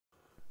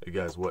Hey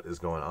guys, what is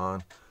going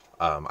on?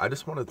 I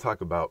just want to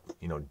talk about,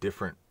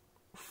 different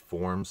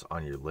forms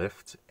on your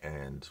lift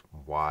and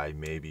why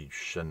maybe you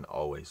shouldn't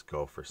always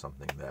go for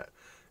something that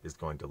is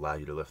going to allow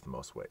you to lift the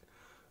most weight.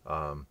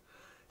 And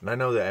I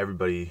know that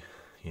everybody,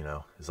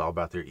 is all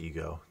about their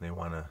ego. They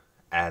want to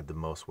add the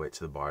most weight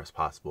to the bar as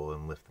possible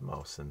and lift the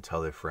most and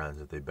tell their friends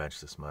that they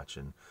bench this much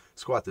and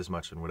squat this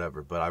much and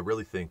whatever. But I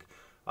really think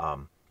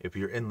if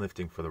you're in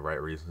lifting for the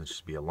right reasons, it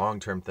should be a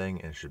long-term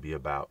thing and it should be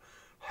about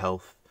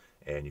health,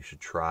 and you should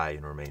try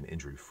and remain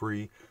injury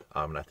free.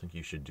 And I think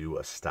you should do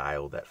a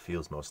style that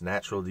feels most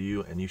natural to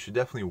you, and you should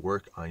definitely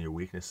work on your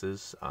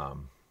weaknesses.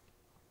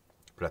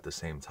 But at the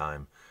same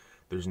time,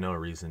 there's no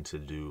reason to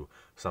do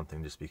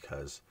something just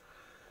because,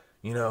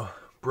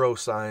 bro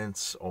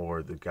science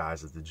or the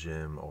guys at the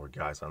gym or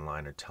guys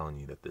online are telling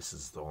you that this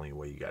is the only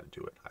way you got to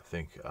do it. I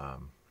think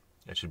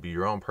it should be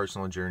your own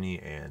personal journey,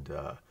 and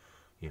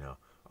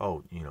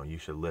you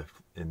should lift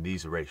in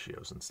these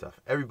ratios and stuff.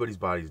 Everybody's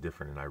body is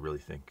different, and I really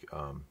think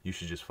you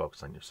should just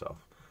focus on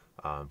yourself.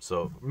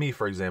 So me,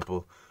 for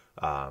example,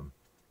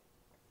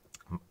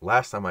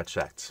 last time I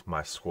checked,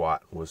 my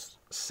squat was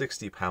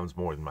 60 pounds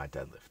more than my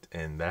deadlift,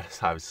 and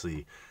that's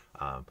obviously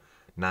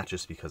not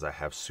just because I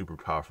have super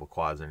powerful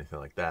quads or anything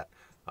like that.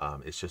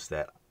 It's just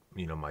that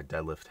my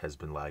deadlift has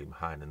been lagging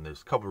behind, and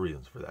there's a couple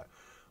reasons for that.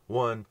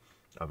 One,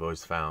 I've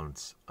always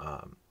found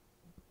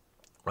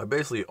I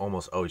basically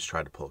almost always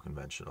try to pull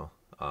conventional,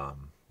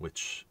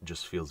 which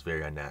just feels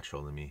very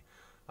unnatural to me.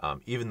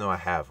 Even though I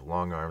have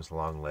long arms,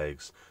 long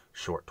legs,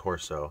 short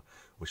torso,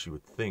 which you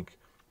would think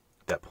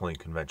that pulling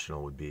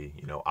conventional would be,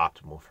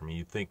 optimal for me.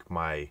 You'd think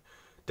my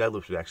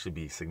deadlift would actually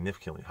be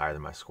significantly higher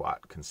than my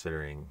squat,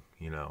 considering,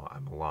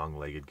 I'm a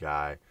long-legged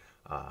guy.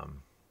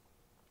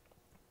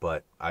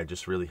 But I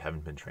just really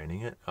haven't been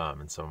training it,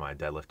 and so my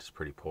deadlift is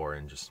pretty poor,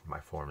 and just my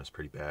form is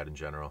pretty bad in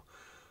general.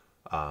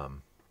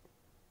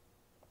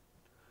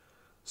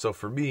 So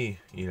for me,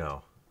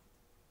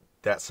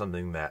 that's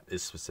something that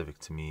is specific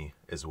to me,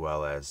 as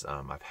well as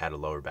I've had a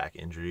lower back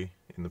injury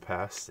in the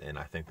past, and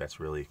I think that's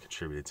really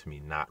contributed to me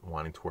not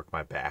wanting to work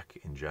my back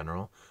in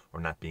general, or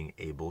not being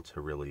able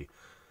to really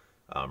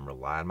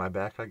rely on my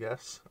back, I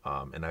guess.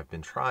 And I've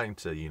been trying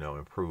to,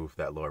 improve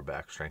that lower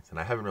back strength, and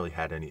I haven't really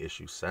had any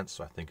issues since,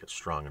 so I think it's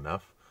strong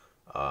enough.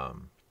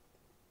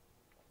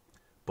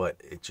 But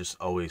it just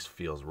always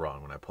feels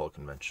wrong when I pull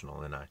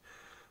conventional, and I,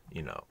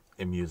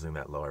 am using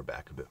that lower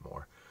back a bit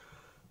more.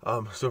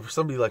 So for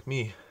somebody like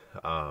me,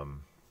 the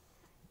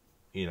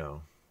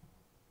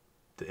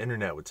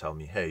internet would tell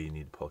me, hey, you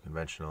need to pull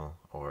conventional,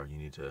 or you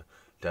need to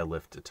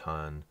deadlift a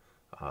ton,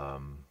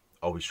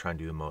 always try and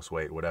do the most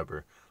weight,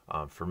 whatever.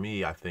 For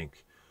me, I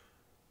think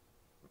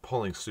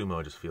pulling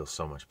sumo just feels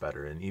so much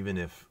better. And even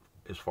if,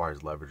 as far as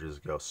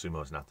leverages go,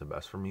 sumo is not the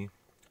best for me,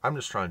 I'm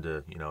just trying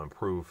to,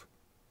 improve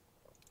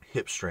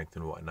hip strength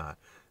and whatnot.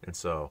 And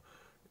so,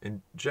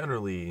 and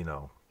generally,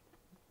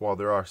 while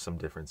there are some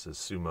differences,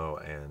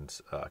 sumo and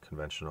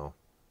conventional,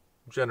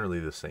 generally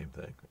the same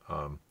thing.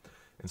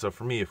 And so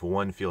for me, if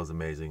one feels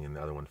amazing and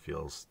the other one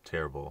feels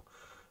terrible,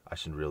 I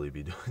should really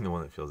be doing the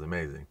one that feels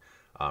amazing,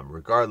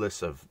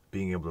 regardless of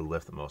being able to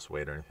lift the most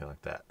weight or anything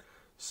like that.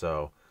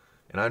 So,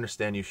 and I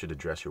understand you should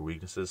address your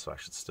weaknesses, so I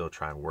should still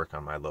try and work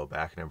on my low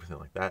back and everything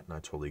like that, and I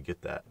totally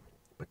get that.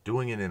 But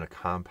doing it in a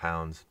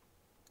compound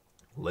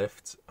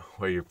lift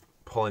where you're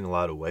pulling a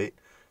lot of weight,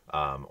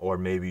 or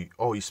maybe,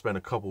 you spend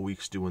a couple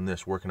weeks doing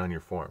this, working on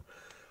your form,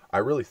 I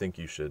really think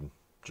you should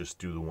just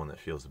do the one that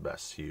feels the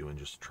best to you and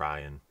just try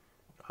and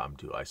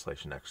do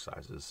isolation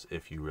exercises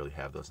if you really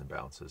have those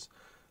imbalances.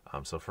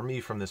 So for me,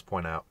 from this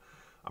point out,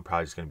 I'm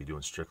probably just going to be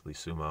doing strictly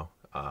sumo.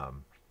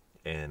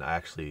 And I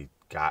actually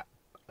got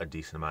a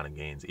decent amount of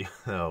gains, even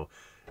though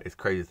it's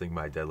crazy to think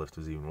my deadlift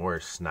was even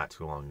worse not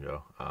too long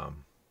ago.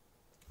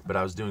 But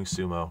I was doing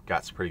sumo,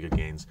 got some pretty good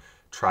gains,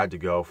 tried to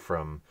go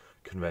from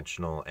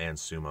conventional and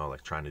sumo,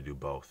 like trying to do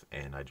both,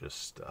 and I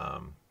just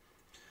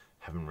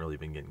haven't really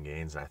been getting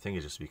gains. And I think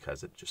it's just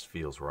because it just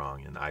feels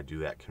wrong, and I do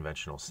that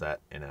conventional set,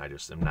 and I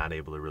just am not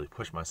able to really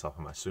push myself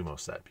on my sumo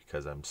set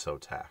because I'm so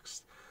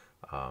taxed.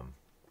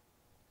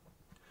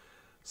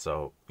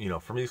 So,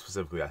 for me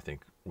specifically, I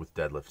think with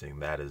deadlifting,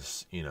 that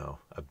is,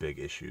 a big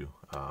issue.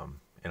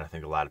 And I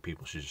think a lot of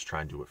people should just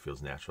try and do what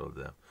feels natural to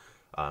them.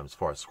 As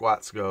far as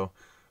squats go,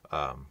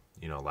 a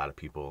lot of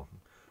people,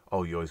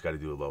 you always got to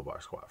do a low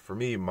bar squat. For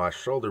me, my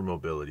shoulder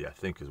mobility, I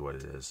think, is what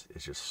it is.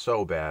 It's just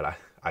so bad.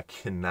 I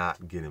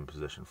cannot get in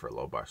position for a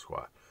low bar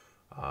squat.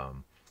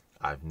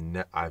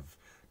 I've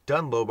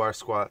done low bar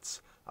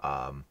squats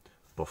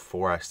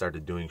before I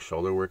started doing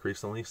shoulder work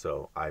recently,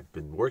 so I've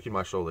been working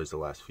my shoulders the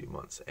last few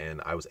months,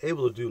 and I was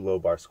able to do low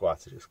bar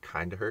squats. It just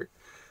kind of hurt,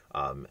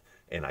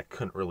 and I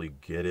couldn't really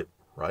get it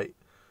right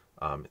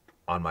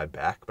on my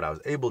back, but I was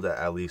able to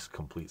at least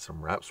complete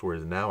some reps,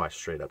 whereas now I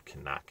straight up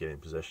cannot get in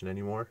position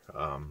anymore.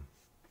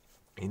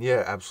 And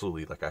yeah,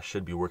 absolutely, like I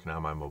should be working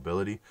on my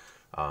mobility,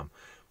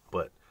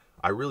 but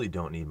I really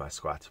don't need my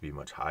squat to be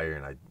much higher,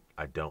 and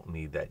I don't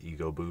need that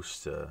ego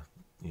boost to,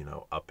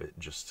 up it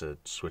just to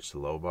switch to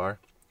low bar.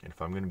 And if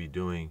I'm going to be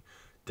doing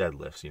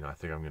deadlifts, I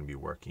think I'm going to be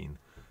working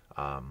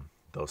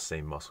those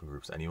same muscle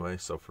groups anyway.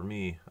 So for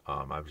me,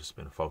 I've just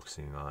been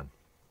focusing on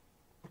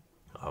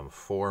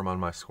form on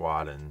my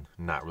squat and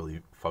not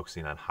really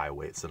focusing on high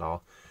weights at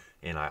all.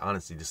 And I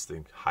honestly just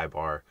think high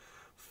bar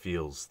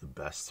feels the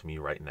best to me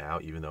right now,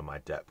 even though my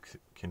depth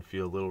can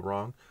feel a little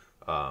wrong,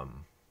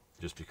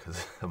 just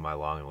because of my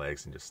long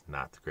legs and just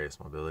not the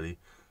greatest mobility.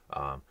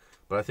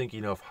 But I think,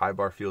 if high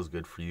bar feels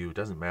good for you, it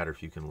doesn't matter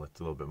if you can lift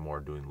a little bit more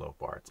doing low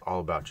bar. It's all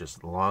about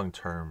just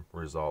long-term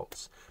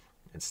results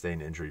and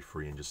staying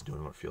injury-free and just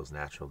doing what feels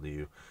natural to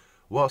you,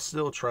 while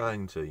still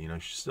trying to, you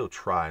should still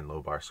try and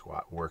low bar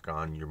squat, work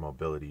on your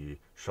mobility,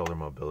 shoulder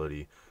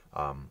mobility,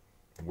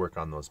 work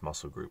on those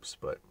muscle groups,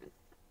 but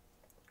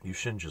you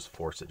shouldn't just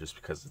force it just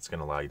because it's going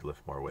to allow you to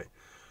lift more weight.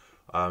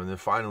 And then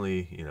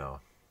finally,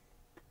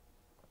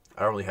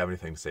 I don't really have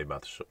anything to say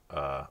about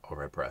the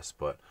overhead press,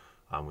 but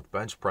with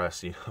bench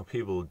press,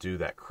 people do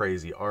that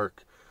crazy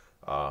arc,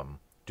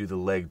 do the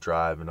leg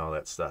drive and all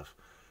that stuff.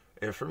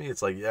 And for me,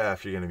 it's like, yeah,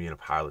 if you're going to be in a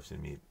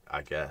powerlifting meet,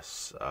 I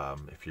guess.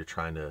 If you're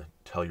trying to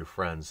tell your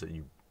friends that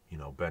you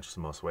bench the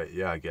most weight,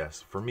 yeah, I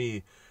guess. For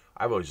me,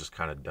 I've always just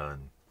kind of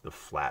done the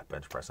flat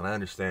bench press. And I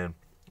understand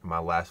in my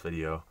last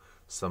video,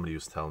 somebody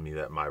was telling me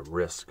that my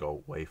wrists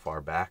go way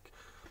far back.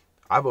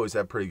 I've always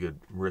had pretty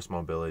good wrist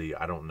mobility.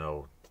 I don't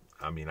know.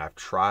 I've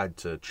tried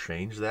to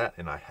change that,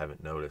 and I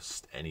haven't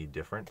noticed any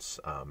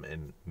difference.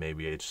 And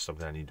maybe it's just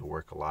something I need to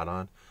work a lot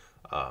on.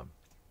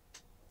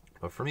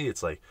 But for me,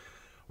 it's like,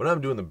 when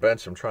I'm doing the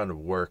bench, I'm trying to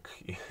work,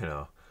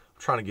 I'm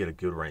trying to get a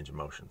good range of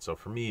motion. So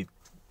for me,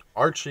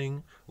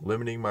 arching,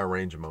 limiting my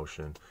range of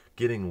motion,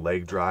 getting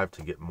leg drive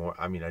to get more,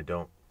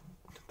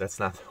 that's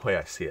not the way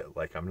I see it.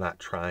 Like, I'm not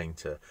trying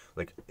to,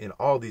 like, in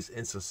all these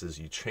instances,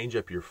 you change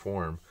up your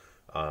form,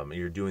 and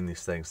you're doing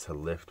these things to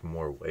lift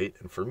more weight.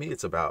 And for me,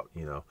 it's about,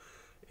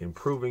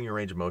 improving your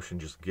range of motion,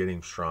 just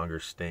getting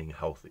stronger, staying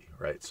healthy,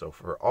 right? So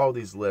for all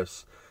these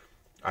lifts,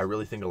 I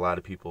really think a lot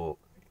of people,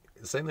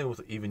 same thing with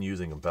even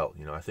using a belt.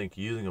 I think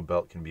using a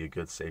belt can be a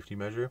good safety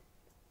measure.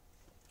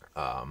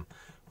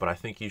 But I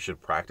think you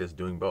should practice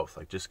doing both.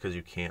 Like, just because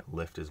you can't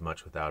lift as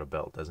much without a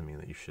belt doesn't mean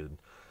that you should,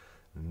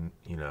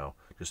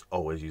 just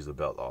always use a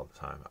belt all the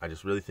time. I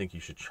just really think you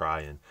should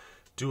try and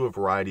do a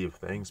variety of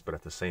things, but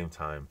at the same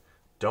time,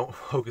 don't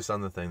focus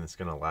on the thing that's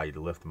going to allow you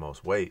to lift the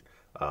most weight.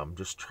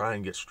 Just try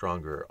and get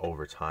stronger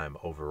over time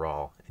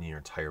overall in your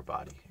entire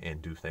body,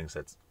 and do things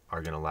that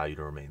are going to allow you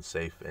to remain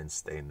safe and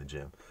stay in the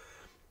gym.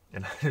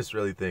 And I just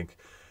really think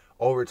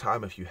over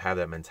time, if you have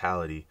that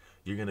mentality,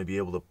 you're going to be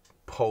able to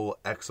pull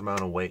X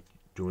amount of weight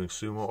doing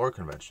sumo or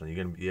conventional.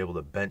 You're going to be able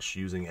to bench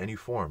using any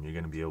form. You're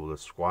going to be able to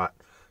squat,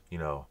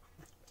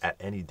 at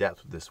any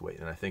depth with this weight.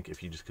 And I think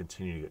if you just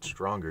continue to get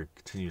stronger,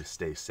 continue to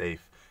stay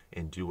safe,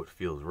 and do what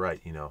feels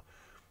right,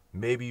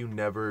 maybe you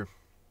never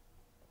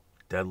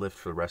deadlift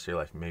for the rest of your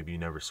life. Maybe you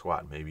never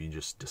squat. Maybe you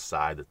just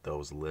decide that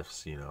those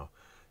lifts,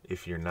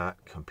 if you're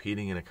not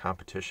competing in a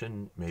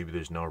competition, maybe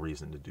there's no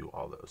reason to do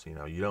all those.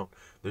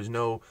 There's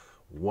no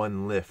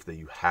one lift that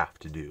you have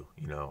to do.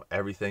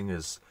 Everything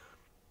is,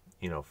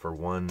 for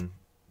one,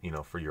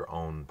 for your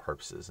own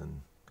purposes.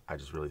 And I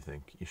just really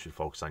think you should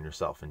focus on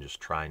yourself and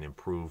just try and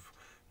improve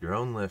your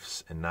own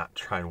lifts, and not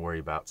try and worry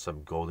about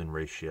some golden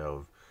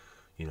ratio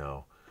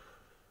of,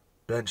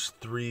 bench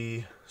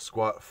 3,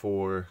 squat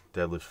 4,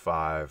 deadlift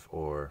 5,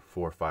 or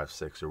 4, 5,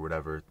 6, or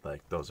whatever.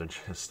 Like, those are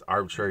just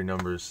arbitrary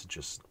numbers.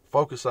 Just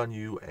focus on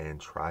you and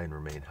try and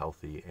remain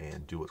healthy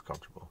and do what's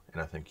comfortable.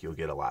 And I think you'll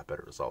get a lot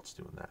better results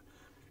doing that.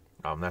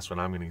 That's what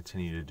I'm going to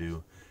continue to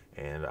do,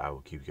 and I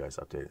will keep you guys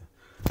updated.